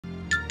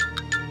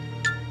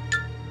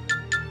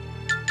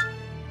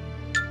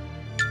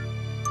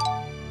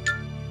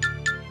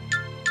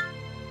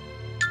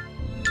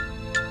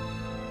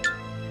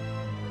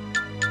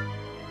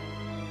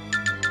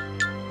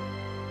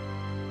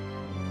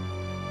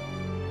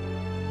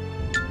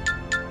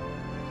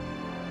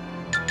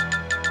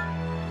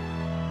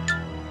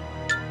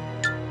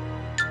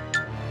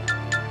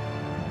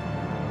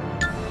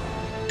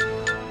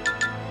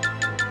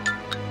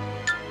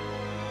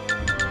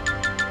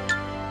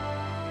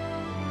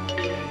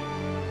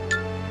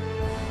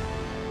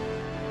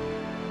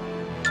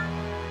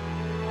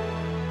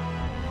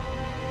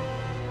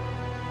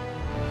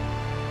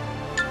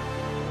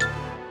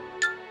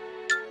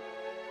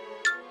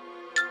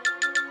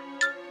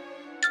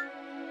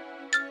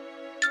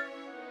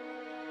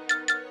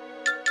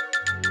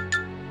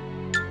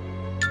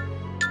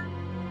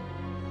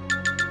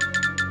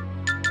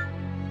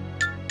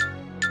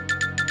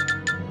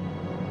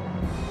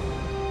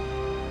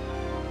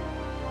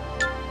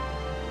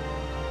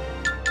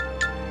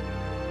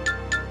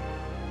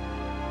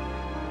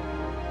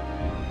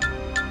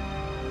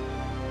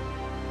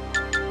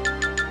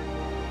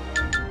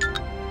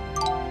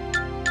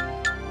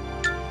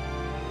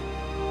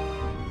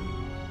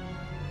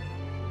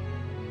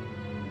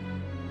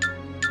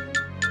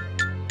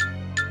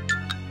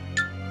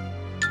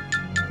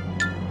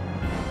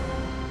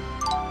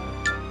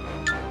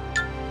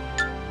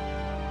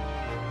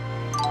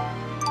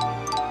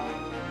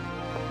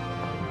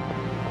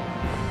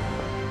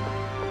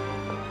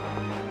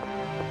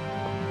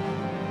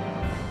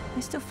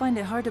still find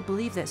it hard to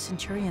believe that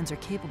centurions are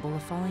capable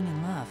of falling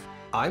in love.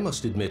 I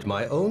must admit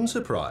my own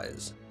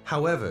surprise.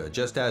 However,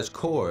 just as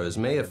cores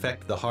may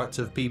affect the hearts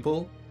of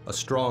people, a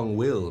strong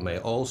will may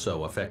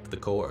also affect the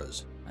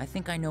cores. I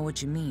think I know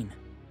what you mean.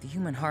 The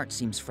human heart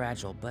seems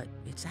fragile, but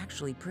it's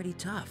actually pretty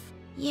tough.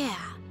 Yeah,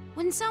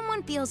 when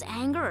someone feels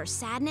anger or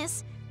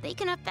sadness, they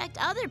can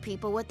affect other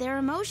people with their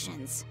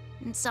emotions.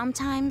 And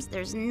sometimes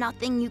there's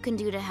nothing you can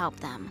do to help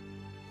them,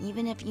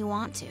 even if you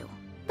want to.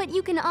 But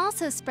you can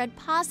also spread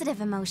positive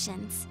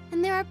emotions.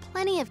 And there are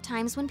plenty of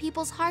times when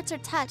people's hearts are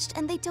touched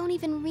and they don't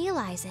even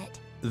realize it.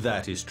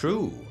 That is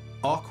true.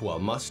 Aqua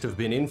must have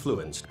been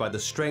influenced by the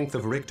strength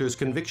of Richter's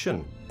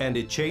conviction, and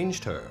it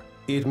changed her.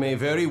 It may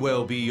very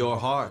well be your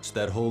hearts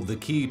that hold the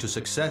key to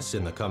success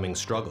in the coming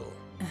struggle.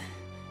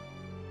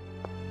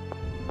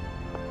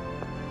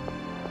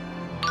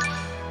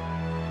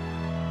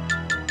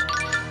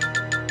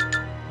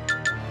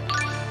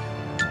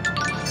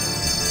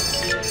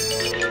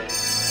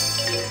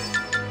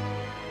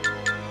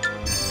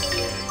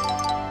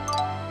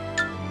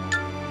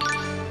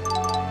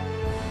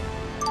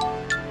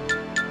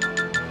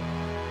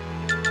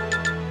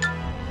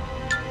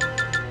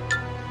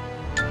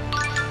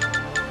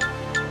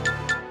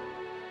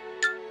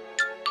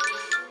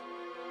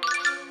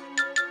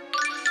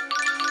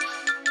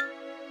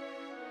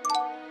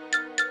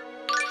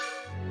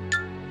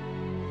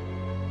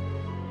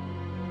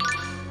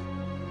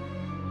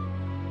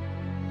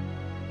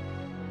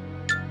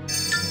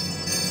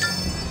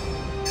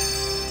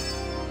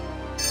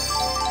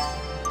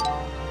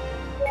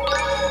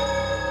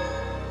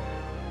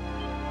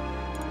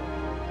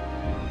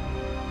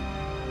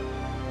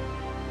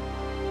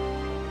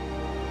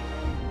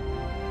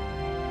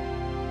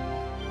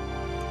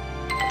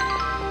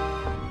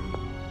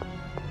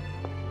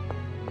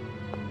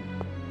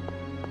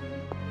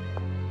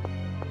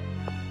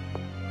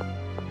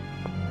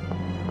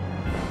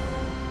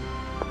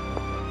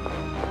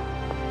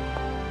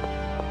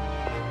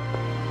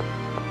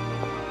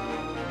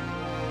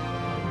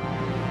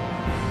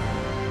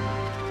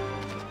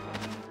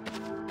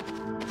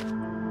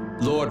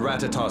 Lord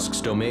Ratatosk's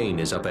domain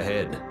is up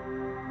ahead.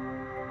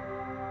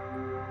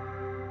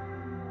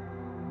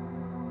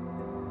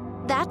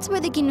 That's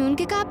where the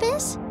Ginnungagap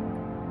is?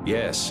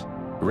 Yes,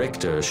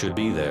 Richter should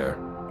be there.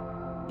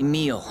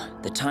 Emil,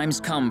 the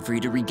time's come for you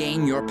to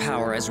regain your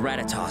power as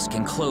Ratatosk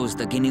and close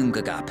the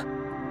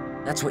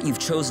Ginnungagap. That's what you've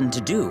chosen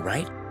to do,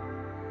 right?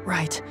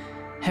 Right.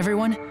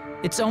 Everyone,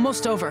 it's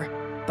almost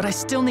over, but I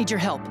still need your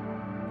help.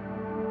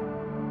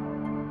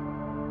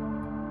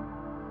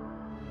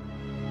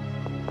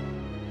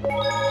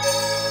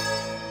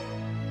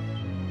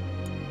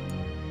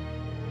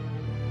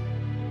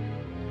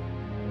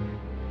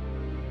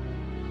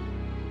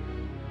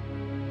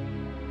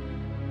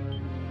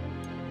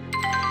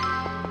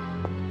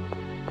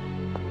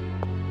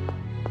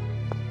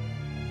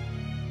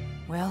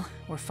 Well,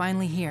 we're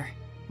finally here.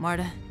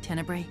 Marta,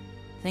 Tenebrae,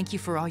 thank you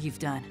for all you've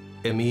done.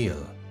 Emil.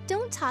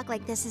 Don't talk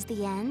like this is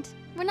the end.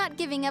 We're not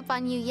giving up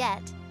on you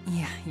yet.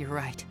 Yeah, you're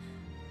right.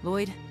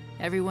 Lloyd,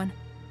 everyone,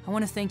 I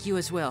want to thank you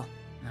as well.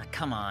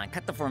 Come on,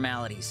 cut the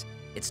formalities.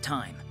 It's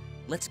time.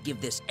 Let's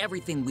give this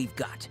everything we've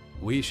got.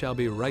 We shall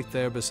be right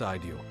there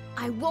beside you.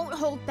 I won't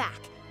hold back,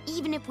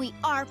 even if we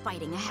are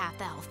fighting a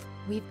half-elf.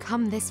 We've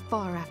come this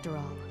far after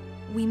all.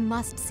 We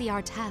must see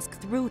our task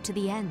through to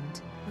the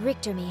end.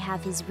 Richter may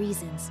have his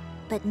reasons,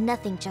 but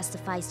nothing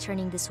justifies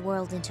turning this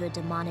world into a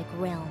demonic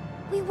realm.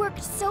 We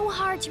worked so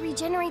hard to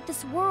regenerate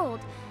this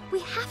world. We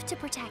have to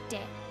protect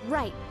it.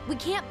 Right. We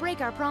can't break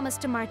our promise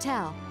to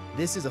Martel.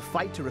 This is a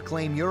fight to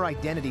reclaim your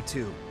identity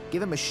too.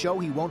 Give him a show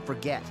he won't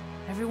forget.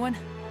 Everyone,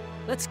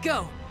 let's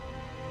go!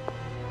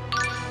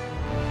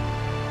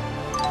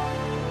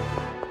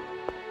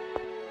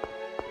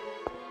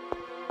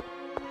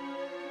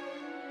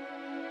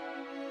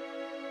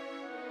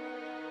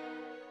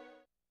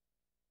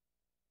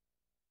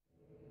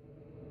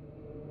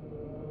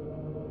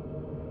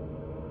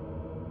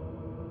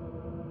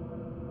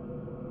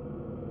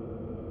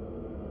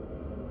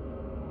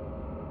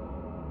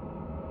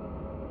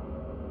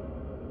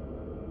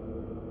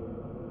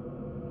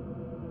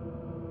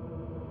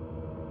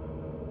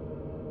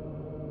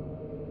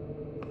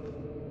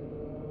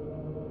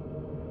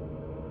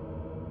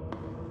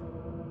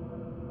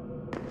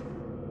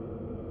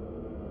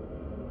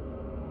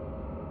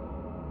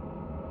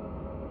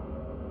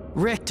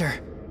 Richter!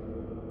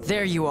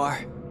 There you are.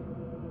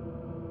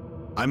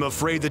 I'm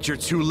afraid that you're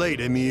too late,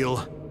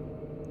 Emil.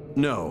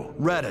 No,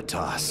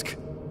 Ratatosk.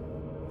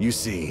 You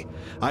see,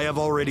 I have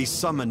already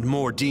summoned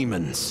more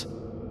demons.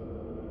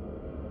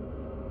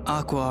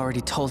 Aqua already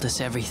told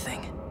us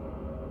everything.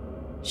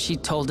 She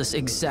told us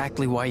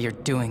exactly why you're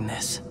doing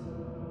this.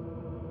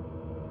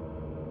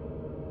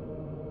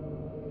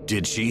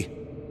 Did she?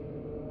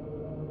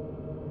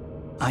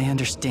 I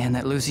understand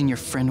that losing your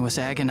friend was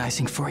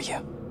agonizing for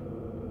you.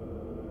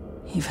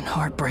 Even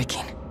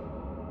heartbreaking.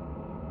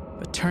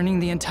 But turning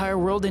the entire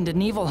world into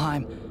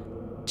Niflheim,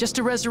 just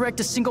to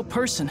resurrect a single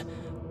person,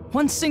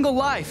 one single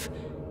life,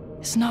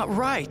 is not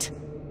right.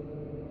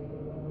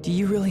 Do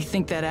you really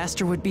think that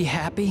Aster would be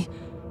happy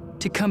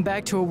to come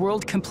back to a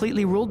world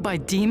completely ruled by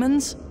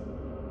demons?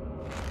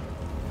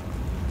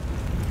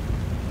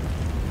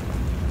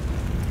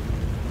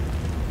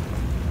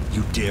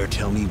 You dare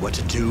tell me what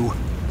to do?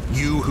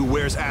 You who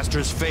wears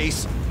Aster's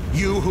face?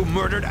 You who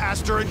murdered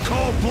Aster in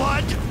cold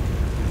blood?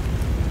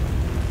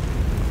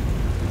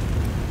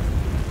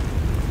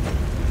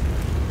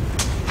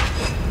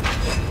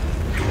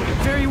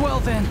 Very well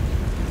then.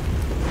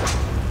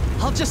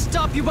 I'll just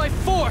stop you by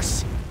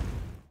force!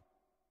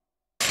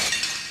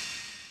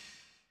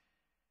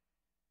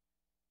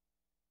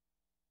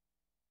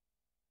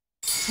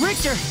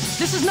 Richter,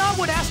 this is not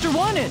what Aster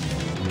wanted!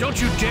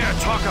 Don't you dare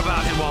talk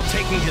about him while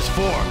taking his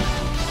form!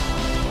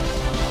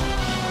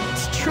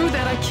 It's true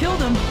that I killed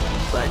him,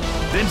 but...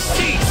 Then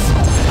cease!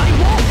 I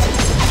won't!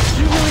 Do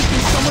you really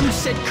think someone who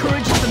said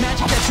courage is the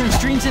magic that turns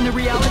dreams into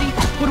reality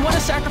would want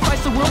to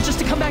sacrifice the world just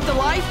to come back to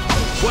life?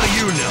 What do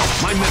you know?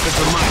 My methods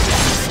are my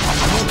business.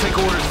 I won't take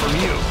orders from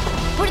you.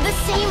 We're the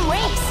same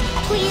race.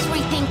 Please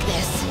rethink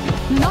this.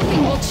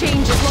 Nothing will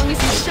change as long as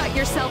you shut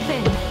yourself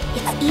in.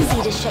 It's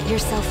easy to shut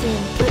yourself in,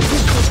 but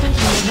wishful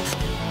thinking will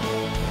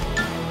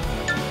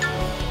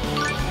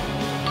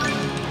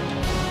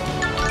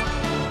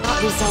not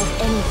resolve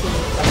anything.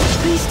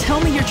 Please tell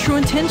me your true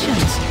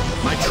intentions.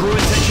 My true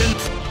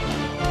intentions?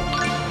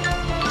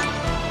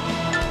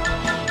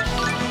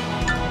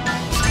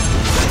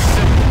 That's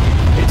simple.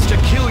 It's to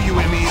kill you,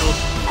 Emile.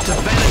 To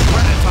banish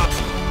Ratatosk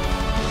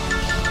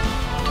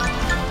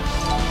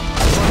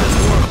from this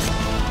world.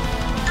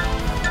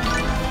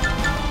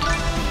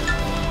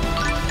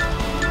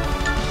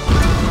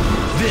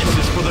 This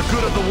is for the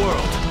good of the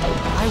world.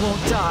 I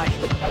won't die.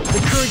 The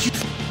courage you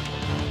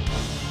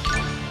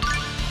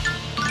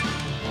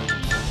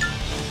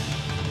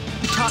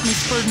taught me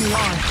spurred me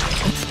on.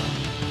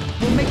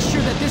 We'll make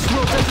sure that this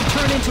world doesn't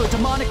turn into a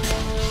demonic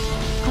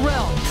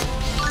realm.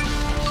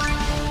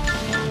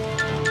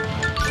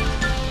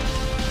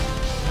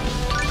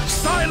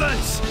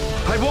 Silence!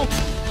 I won't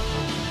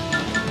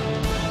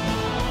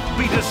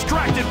be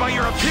distracted by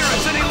your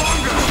appearance any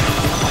longer!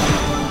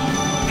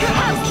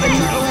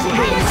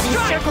 He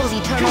circles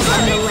eternal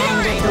from the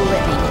land of the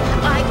living.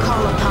 I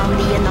call upon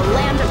thee in the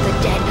land of the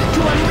dead to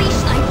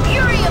unleash thy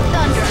fury of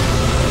thunder.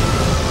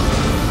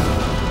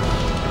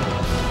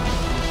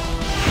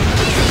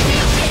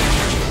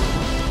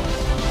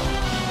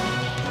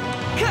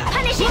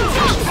 Punishing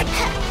beast!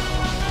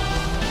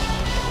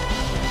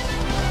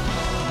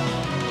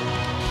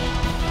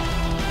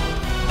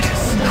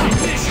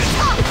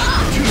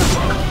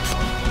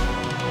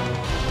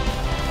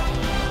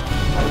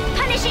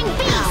 Punishing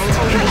beast!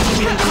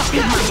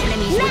 Beat my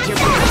enemies with your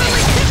blade.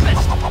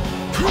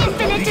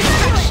 Infinite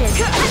destruction!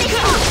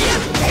 Punishing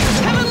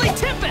Heavenly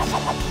Tempest!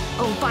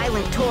 Oh,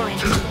 violent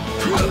torrent!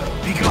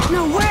 Be gone!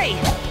 No way!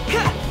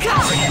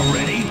 Are you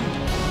ready?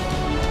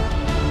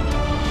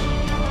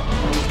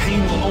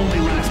 Pain will only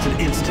last an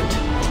instant.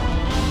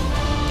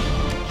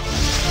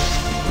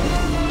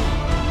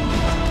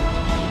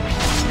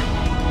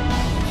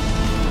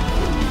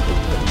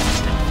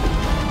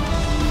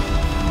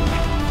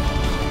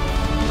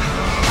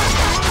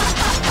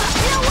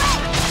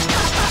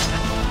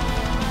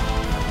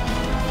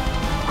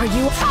 Are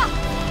you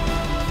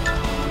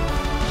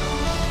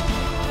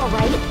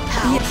alright,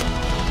 pal?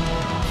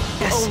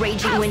 Yes. Oh,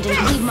 raging wind,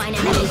 and leave mine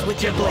enemies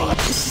with your blade.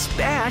 This is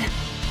bad.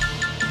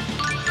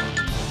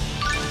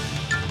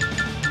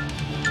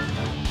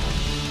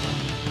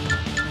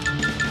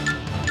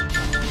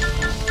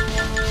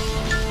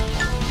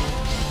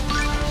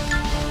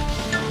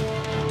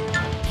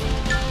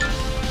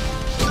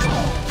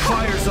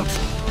 Fires up.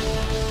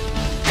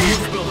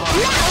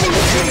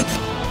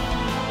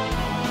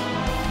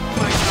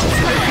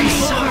 I'm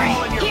sorry.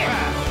 Here.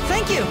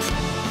 Thank you.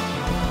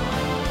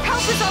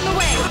 Help is on the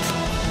way!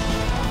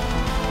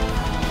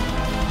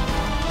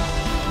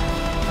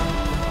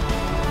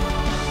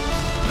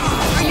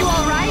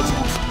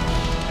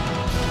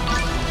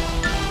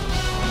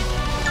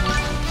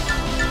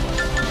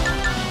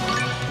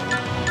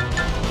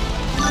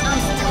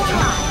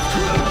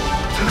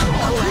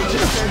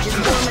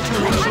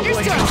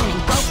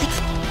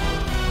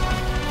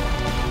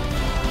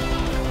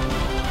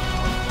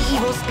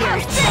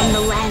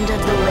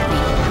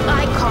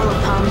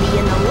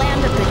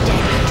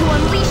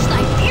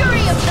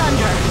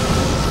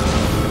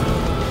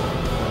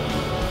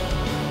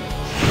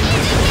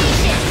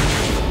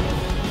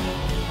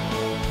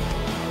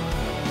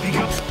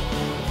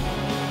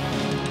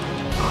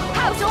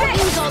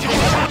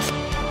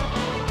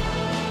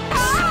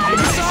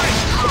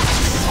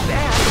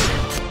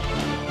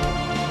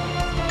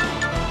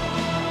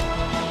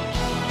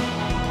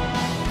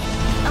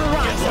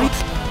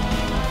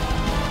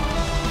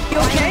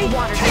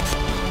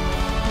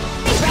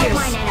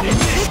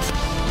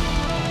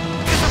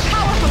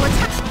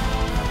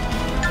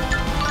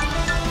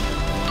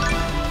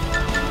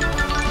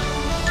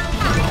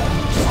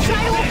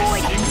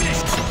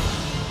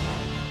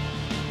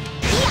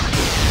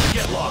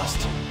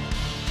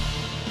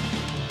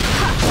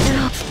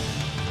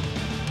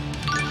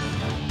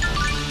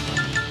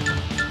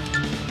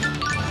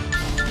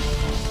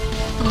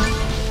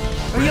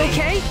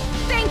 Okay,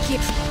 thank you.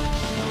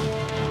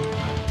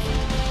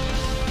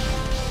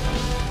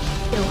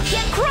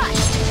 Get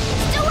crushed!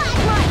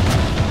 Stalagmite!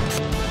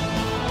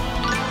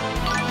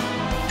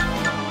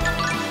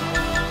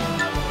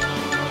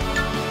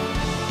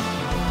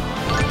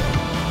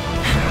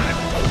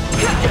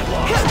 Get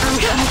lost. I'm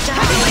gonna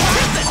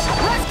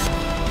die.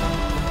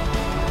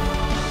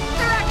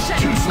 Direction!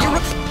 Too slow.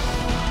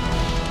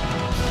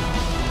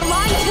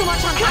 Relying too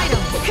much on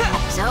items.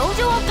 So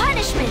do a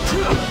punishment.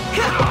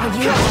 Are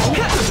you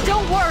alright?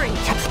 Don't worry.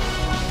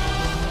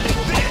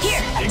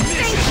 Here, Ignition.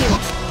 thank you.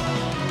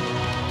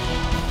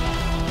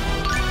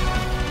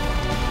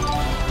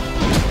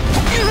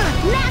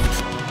 Left.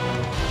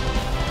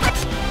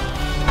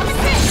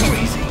 Too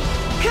easy.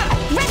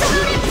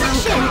 Resolute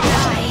inflection.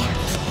 Die.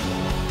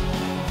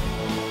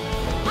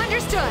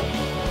 Understood.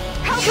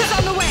 Help is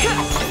on the way.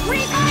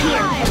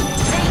 Here.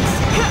 Thanks.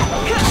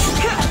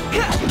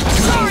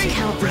 Sorry.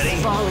 Count this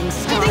Ready? falling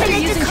star.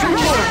 Infinite Using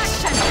control.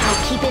 action.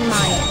 I'll keep in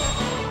mind.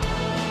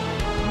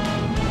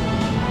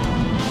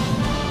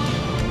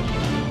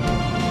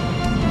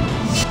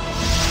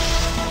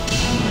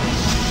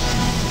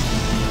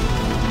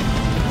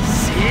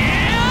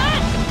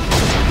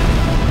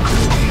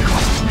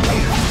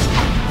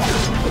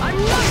 I'm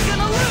not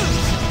gonna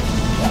lose.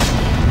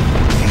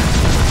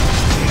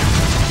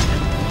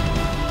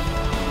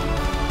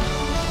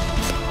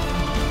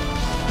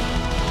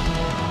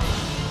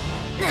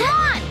 Come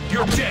on!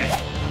 You're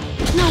dead.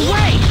 No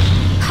way!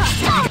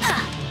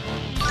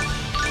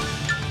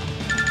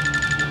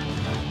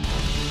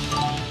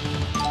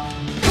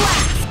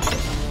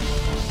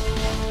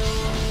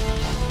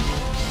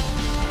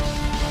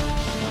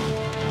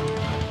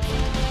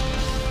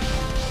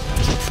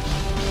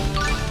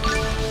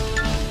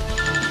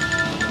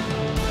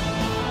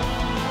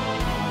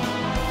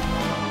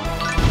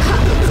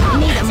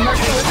 Need a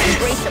merciless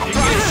embrace of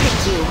frost hit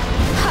you.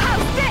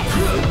 How's this?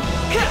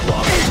 Get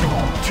lost.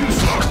 Too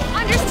slow.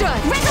 Understood.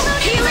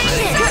 Resolute healing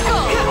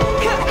Circle.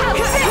 How's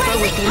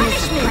this? Within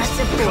this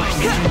impressive force.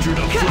 Kindred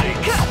of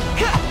flakes.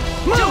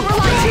 Don't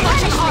rely too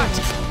much on art.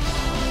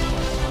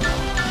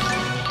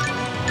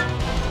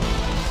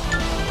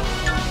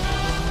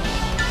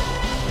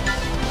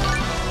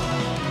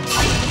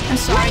 I'm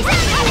sorry.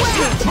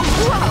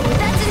 Whoa,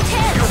 that's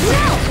intense.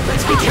 No,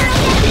 let's be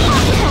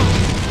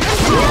careful.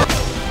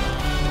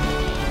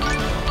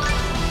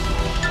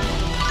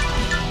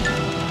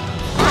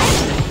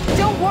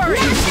 Don't worry.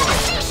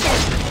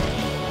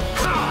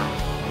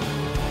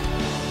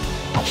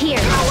 Here.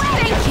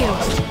 Thank you.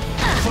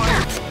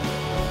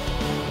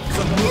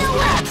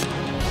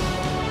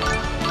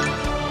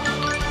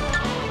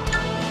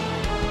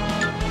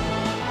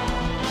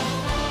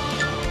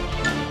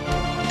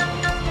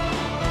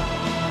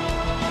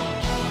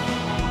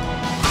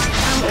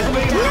 No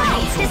way.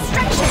 Nice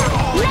destruction.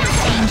 Mass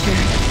danger.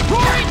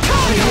 Roaring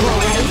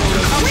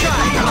I'll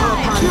try.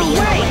 No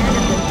way.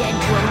 Dead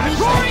to unleash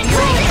Roaring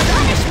the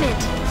punishment.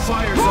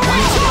 Fire's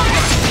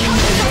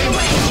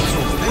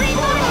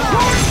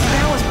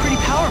That was pretty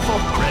powerful.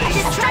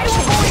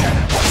 Distraction.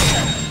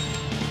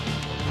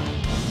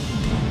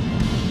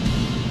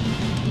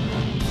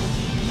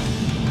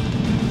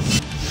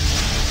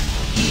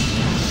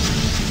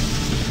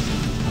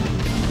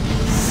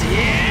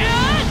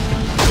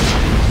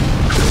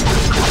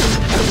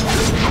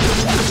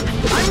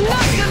 I'm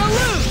not gonna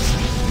lose.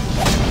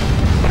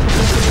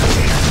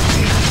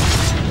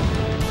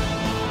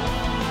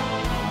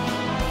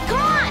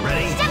 Come on.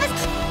 Ready?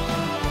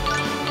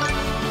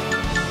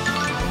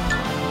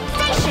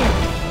 Station.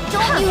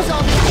 Don't use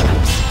all the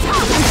items.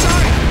 I'm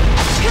sorry.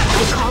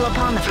 I call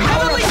upon the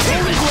power of the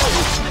Holy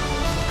Blade.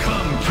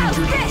 Come,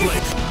 kindred of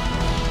flakes.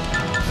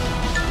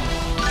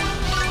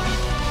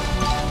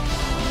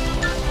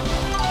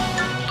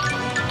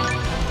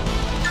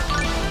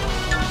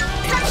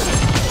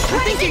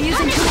 I think you're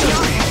using too many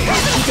art.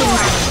 Keep in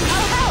mind.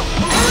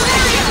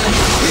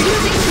 You're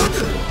using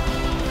too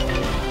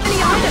many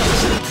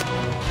items.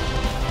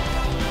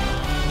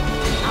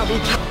 I'll be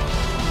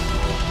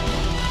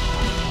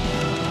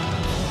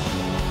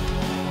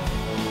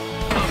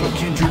Come,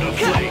 kindred of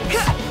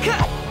flakes.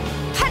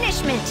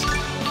 punishment.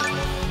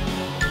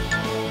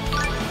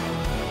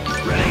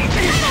 Ready?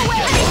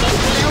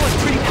 That was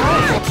pretty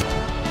powerful.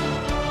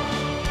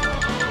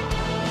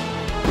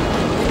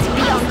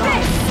 Be on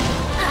guard.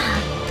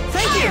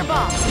 Thank you.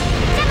 Fireball.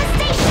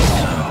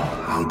 Devastation.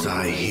 I'll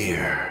die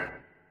here.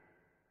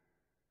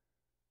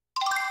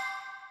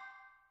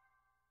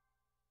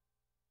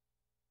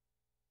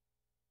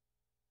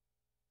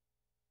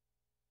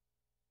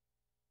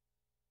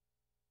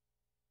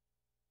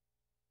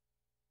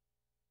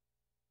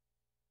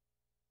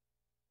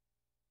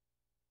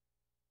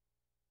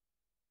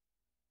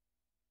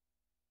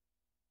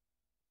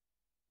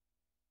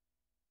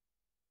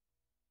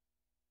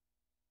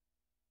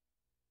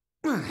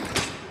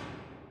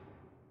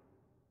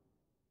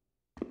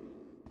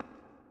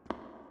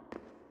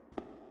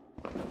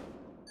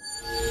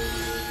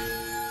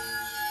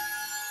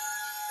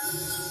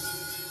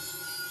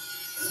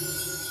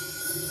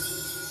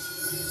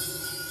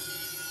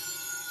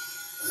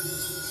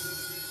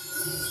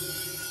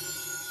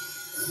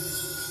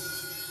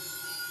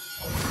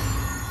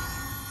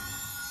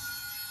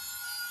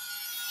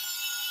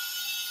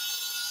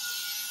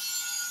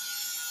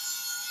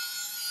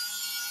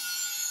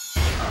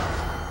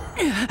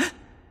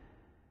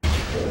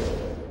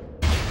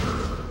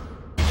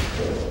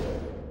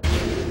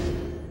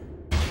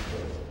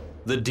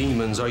 The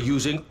demons are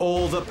using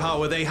all the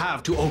power they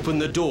have to open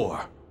the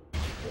door.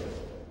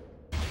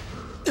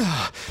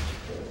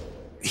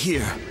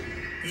 Here,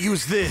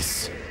 use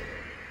this.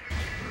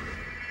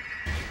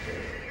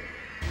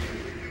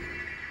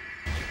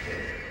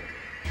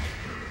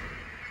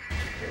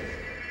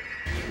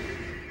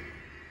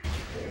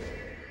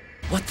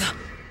 What the?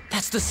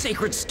 That's the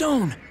sacred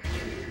stone!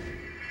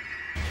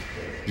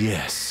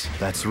 Yes,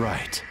 that's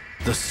right.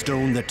 The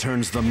stone that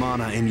turns the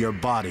mana in your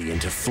body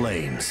into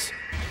flames.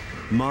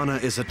 Mana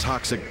is a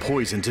toxic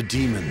poison to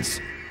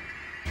demons.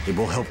 It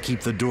will help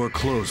keep the door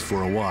closed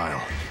for a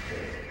while.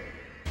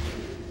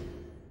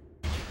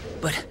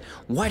 But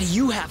why do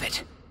you have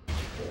it?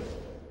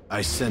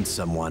 I sent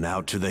someone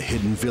out to the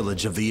hidden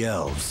village of the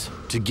elves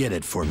to get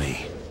it for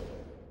me.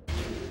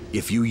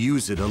 If you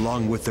use it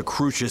along with the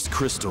Crucius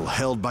crystal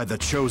held by the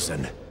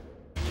Chosen,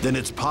 then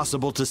it's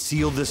possible to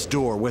seal this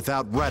door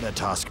without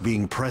Ratatosk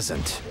being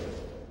present.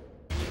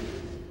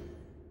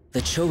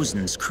 The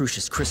Chosen's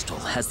Crucius crystal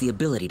has the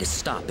ability to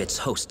stop its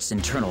host's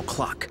internal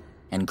clock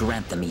and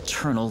grant them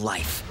eternal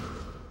life.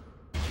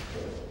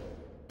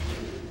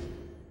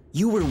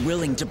 You were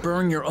willing to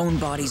burn your own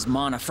body's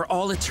mana for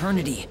all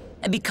eternity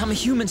and become a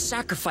human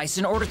sacrifice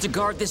in order to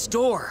guard this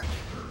door.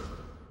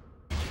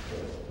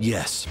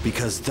 Yes,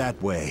 because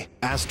that way,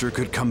 Aster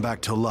could come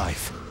back to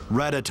life,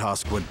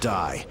 Ratatosk would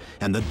die,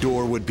 and the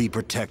door would be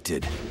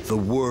protected. The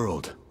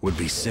world would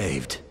be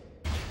saved.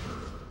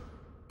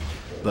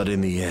 But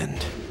in the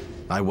end,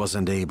 I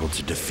wasn't able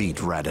to defeat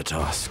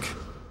Ratatosk.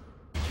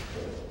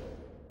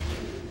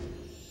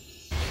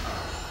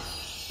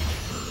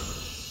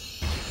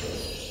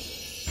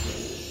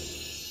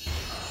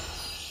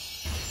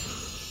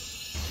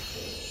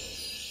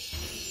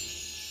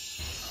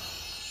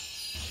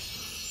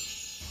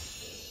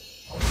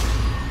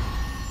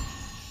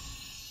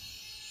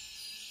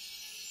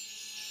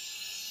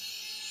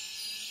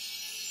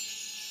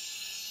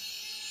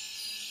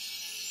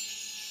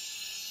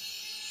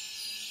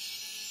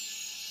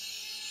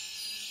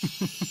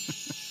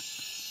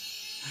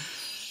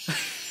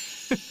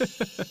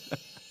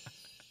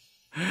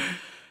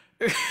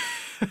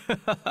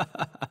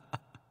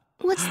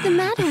 What's the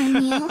matter,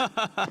 Emil?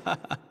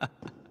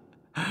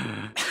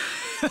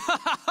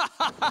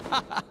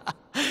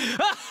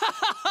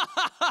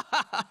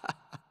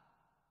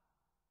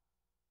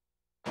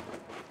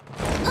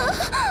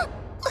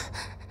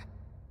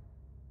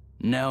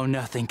 Now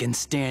nothing can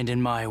stand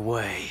in my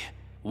way.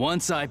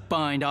 Once I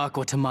bind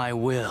Aqua to my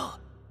will,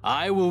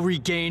 I will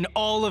regain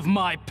all of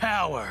my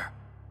power.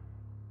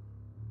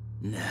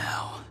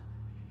 Now,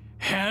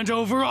 hand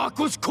over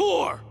Aqua's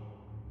core!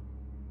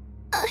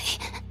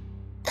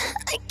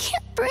 I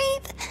can't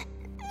breathe.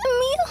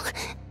 Emil.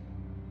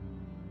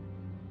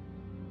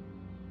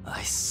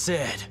 I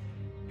said,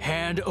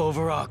 hand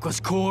over Aqua's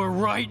core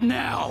right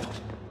now!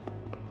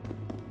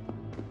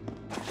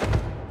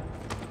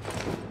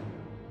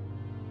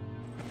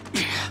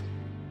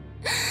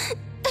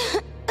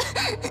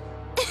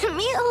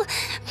 Emil,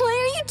 why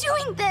are you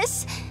doing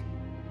this?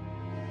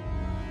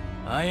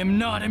 I am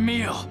not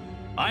Emil.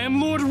 I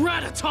am Lord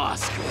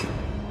Ratatosk!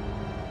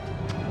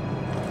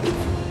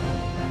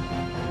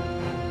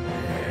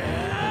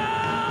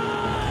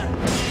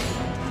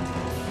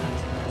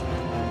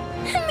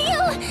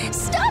 Emil,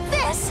 stop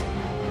this!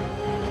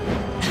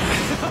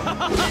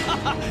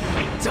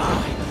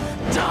 Die!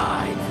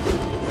 Die!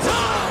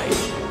 Die!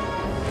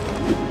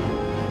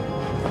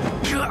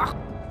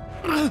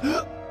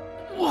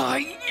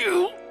 Why,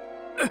 you...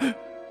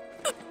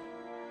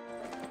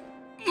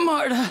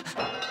 Marta...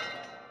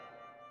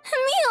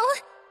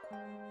 Emil!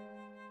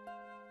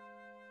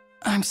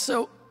 I'm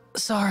so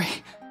sorry.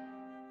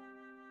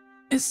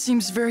 It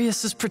seems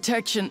Various'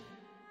 protection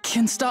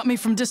can stop me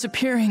from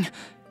disappearing,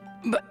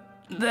 but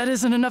that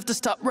isn't enough to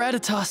stop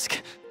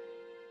Ratatosk.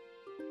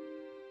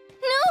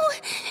 No!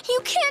 You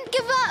can't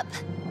give up!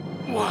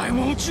 Why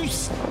won't you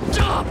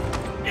stop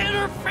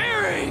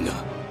interfering?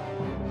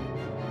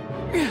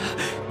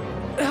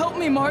 Help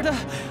me, Marta.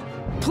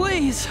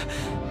 Please.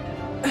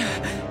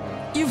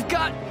 You've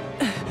got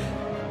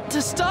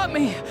to stop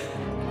me.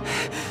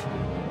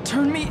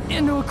 Turn me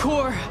into a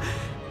core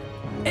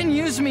and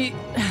use me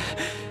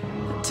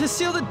to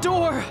seal the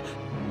door.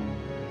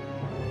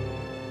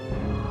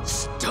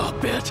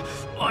 Stop it.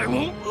 I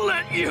won't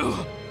let you.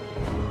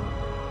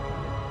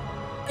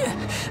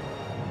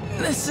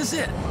 This is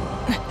it.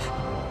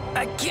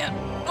 I can't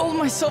hold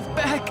myself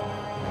back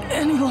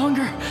any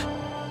longer.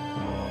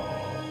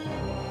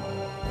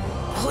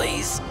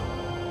 Please,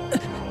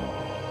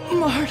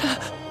 Marta.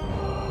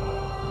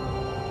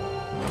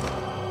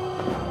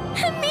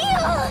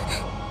 Emil!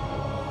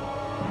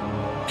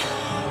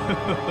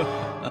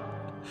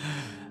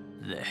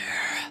 There.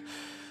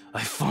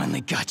 I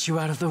finally got you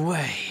out of the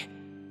way.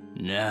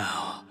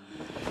 Now,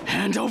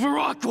 hand over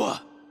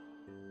Aqua!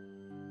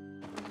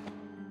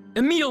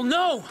 Emil,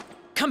 no!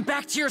 Come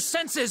back to your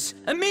senses!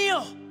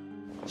 Emil!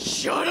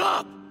 Shut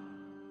up!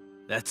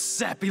 That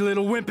sappy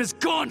little wimp is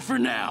gone for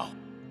now!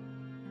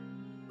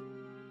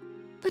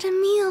 But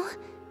Emil...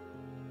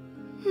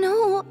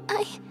 No,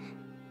 I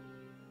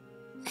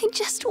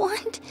just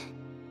want...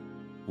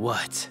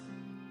 What?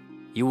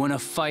 You wanna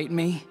fight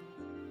me?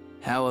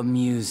 How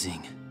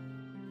amusing.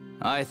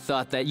 I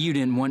thought that you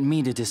didn't want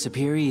me to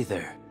disappear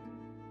either.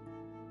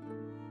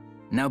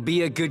 Now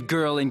be a good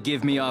girl and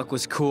give me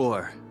Aqua's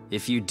core.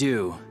 If you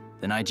do,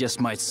 then I just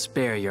might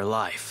spare your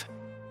life.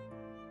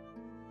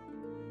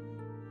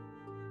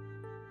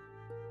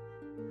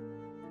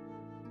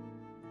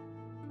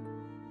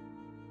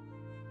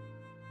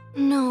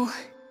 No.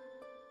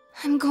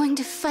 I'm going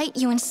to fight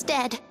you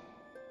instead.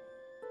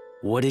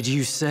 What did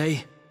you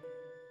say?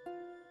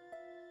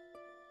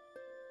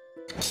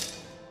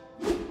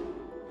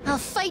 I'll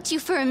fight you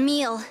for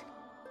Emil.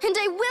 And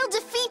I will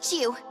defeat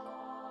you!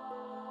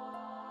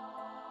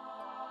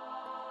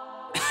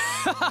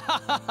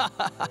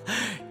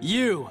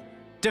 You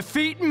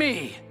defeat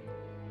me!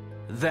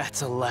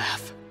 That's a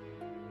laugh.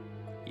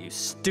 You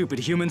stupid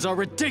humans are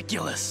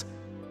ridiculous!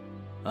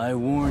 I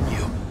warn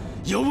you,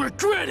 you'll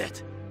regret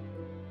it!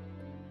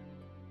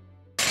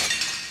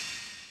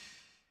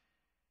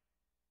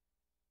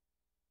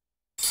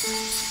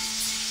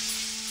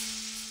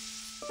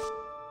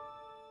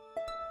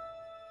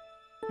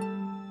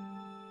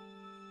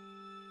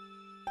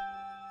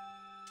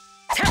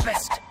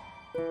 Tempest!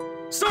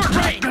 Sword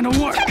Rain! Not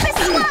gonna work! Tempest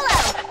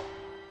Swallow!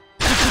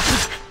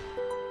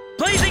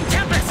 Blazing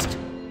Tempest!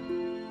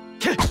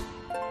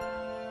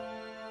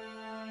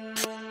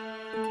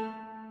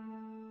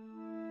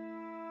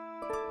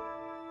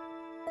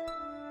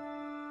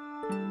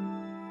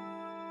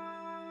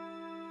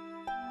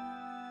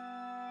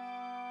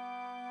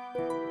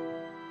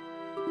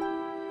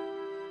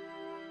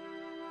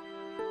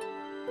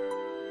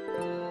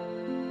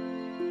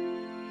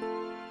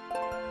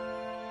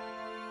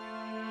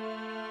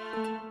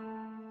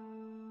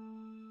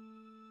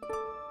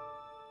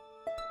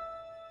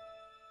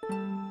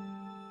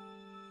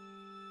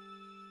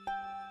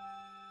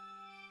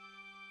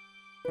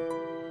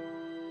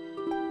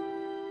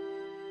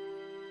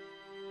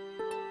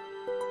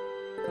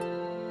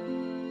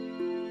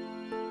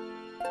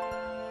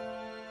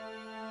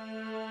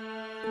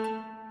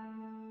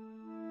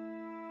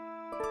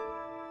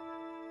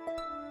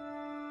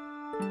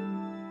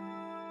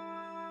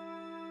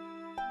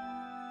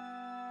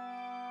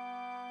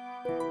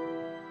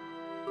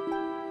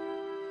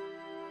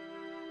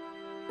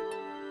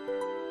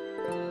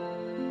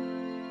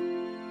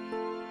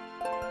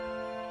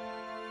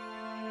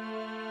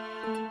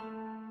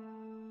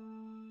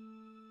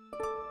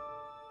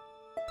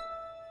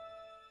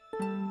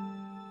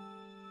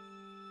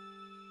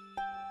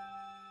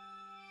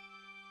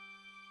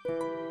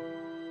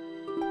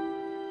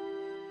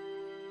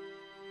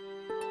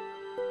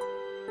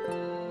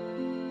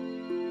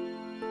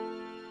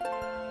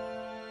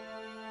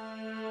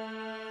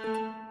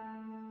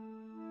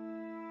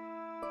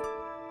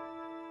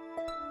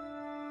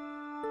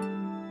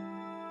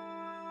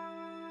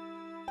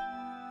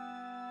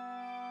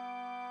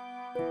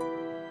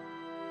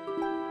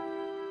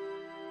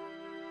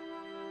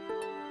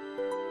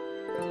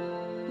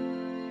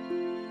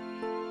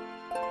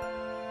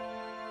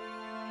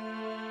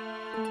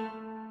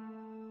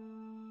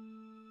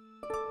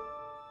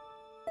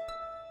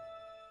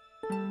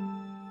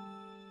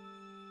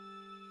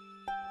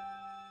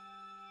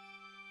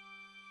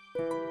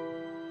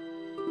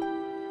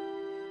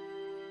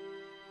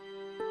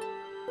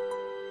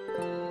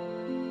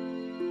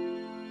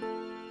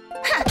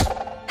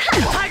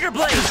 Tiger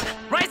Blade!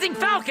 Rising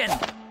Falcon!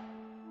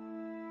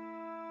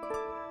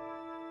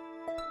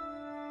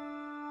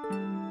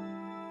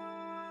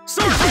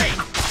 Sword Rain!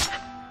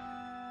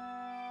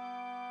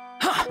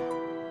 Huh.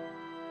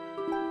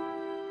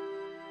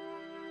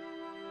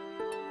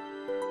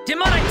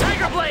 Demonic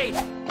Tiger Blade!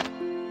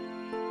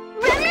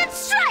 Remnant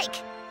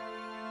Strike!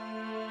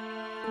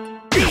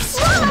 Beast!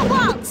 Swallow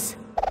Waltz!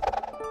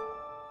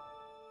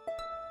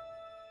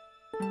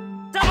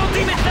 Double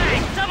Demon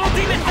Fang! Double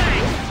Demon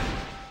Fang!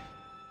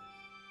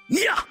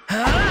 Yeah!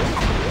 Huh?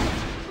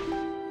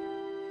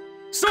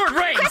 Sword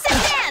Rain!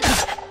 Crescent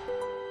Dance!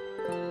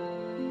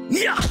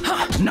 Yeah!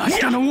 Huh. Not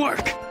gonna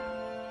work!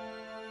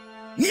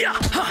 Yeah!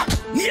 Huh.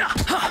 Yeah!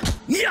 Huh.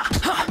 Yeah!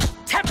 Huh.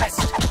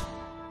 Tempest!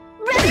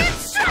 Remnant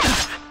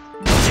Strike!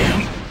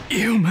 Damn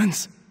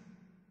humans!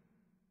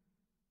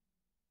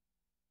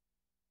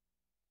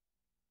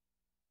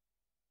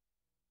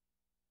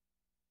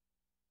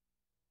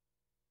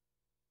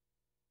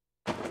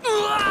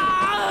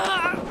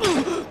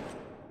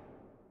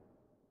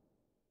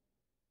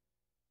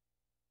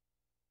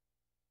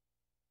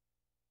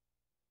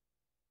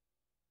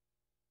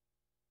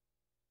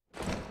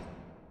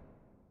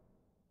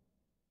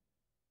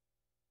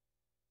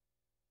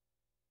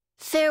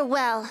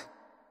 Farewell,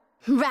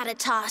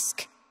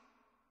 Ratatosk.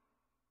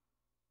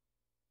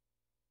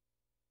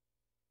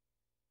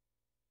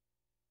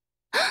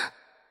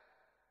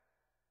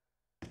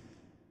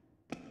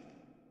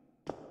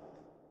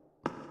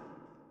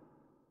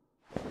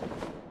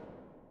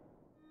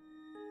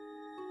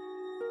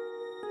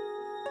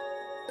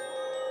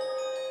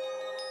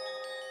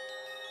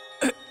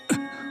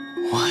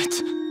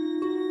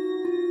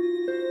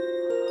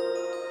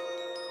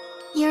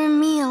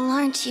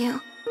 aren't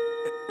you?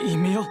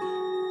 Emil?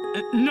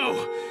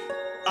 No!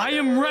 I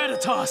am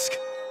Ratatosk!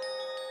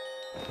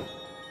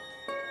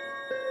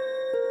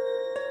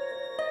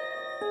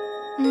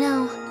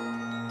 No.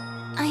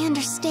 I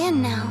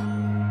understand now.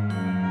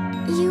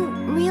 You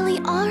really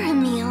are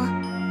Emil.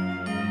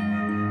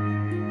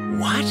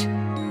 What?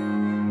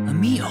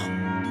 Emil?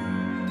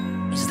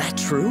 Is that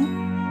true?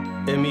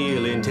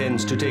 Emil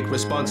intends to take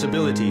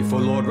responsibility for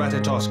Lord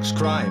Ratatosk's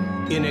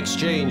crime in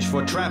exchange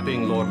for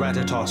trapping Lord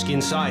Ratatosk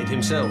inside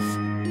himself.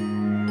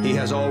 He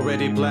has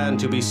already planned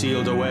to be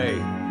sealed away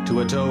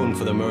to atone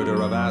for the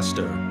murder of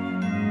Aster.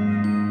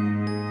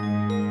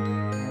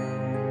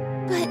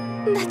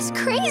 But that's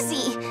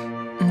crazy!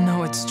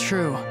 No, it's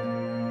true.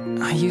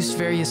 I used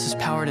Varius's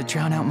power to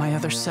drown out my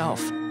other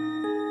self.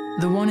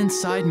 The one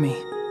inside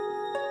me.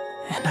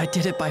 And I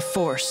did it by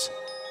force.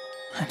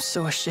 I'm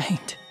so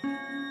ashamed.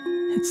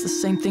 It's the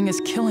same thing as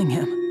killing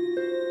him.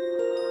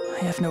 I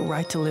have no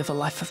right to live a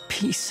life of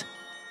peace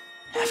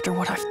after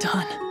what I've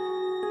done.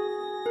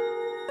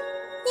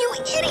 You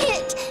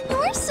idiot! You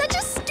are such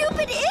a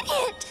stupid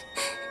idiot!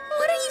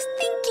 What are you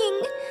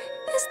thinking?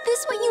 Is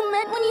this what you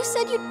meant when you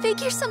said you'd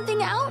figure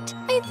something out?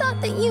 I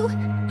thought that you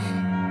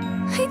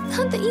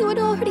had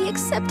already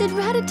accepted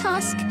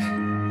Ratatosk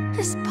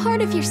as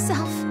part of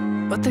yourself.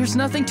 But there's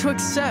nothing to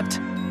accept.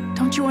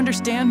 Don't you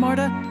understand,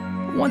 Marta?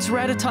 Once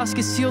Ratatosk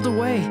is sealed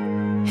away,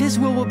 his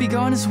will be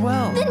gone as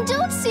well. Then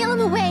don't seal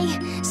him away.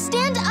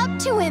 Stand up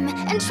to him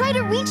and try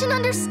to reach an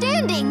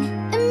understanding.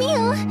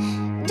 Emil,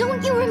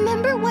 don't you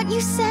remember what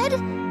you said?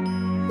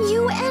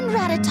 You and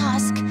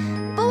Ratatosk,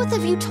 both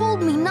of you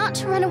told me not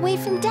to run away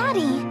from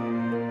Daddy.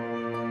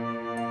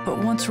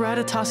 But once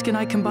Ratatosk and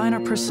I combine our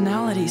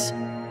personalities,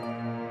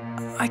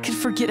 I could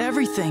forget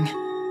everything.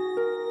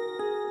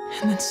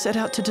 And then set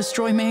out to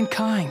destroy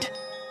mankind.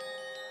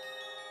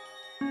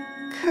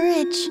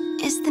 Courage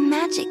is the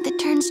magic that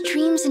turns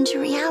dreams into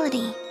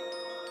reality.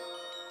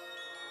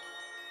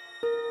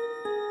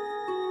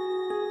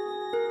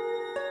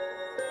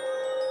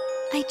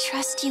 I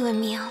trust you,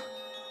 Emil.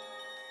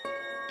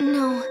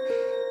 No,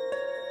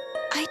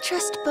 I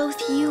trust both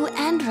you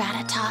and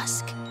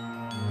Ratatosk.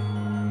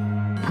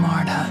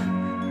 Marta.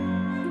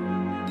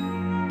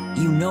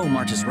 You know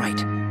Marta's right.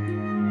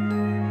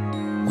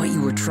 What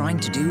you were trying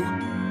to do,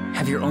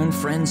 have your own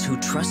friends who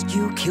trust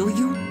you kill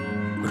you,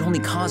 would only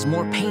cause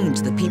more pain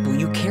to the people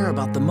you care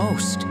about the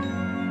most.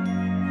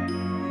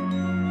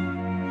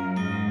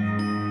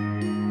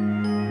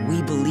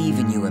 We believe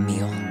in you,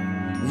 Emil.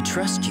 We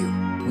trust you.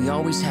 We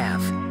always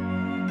have.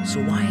 So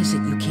why is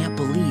it you can't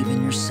believe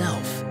in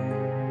yourself?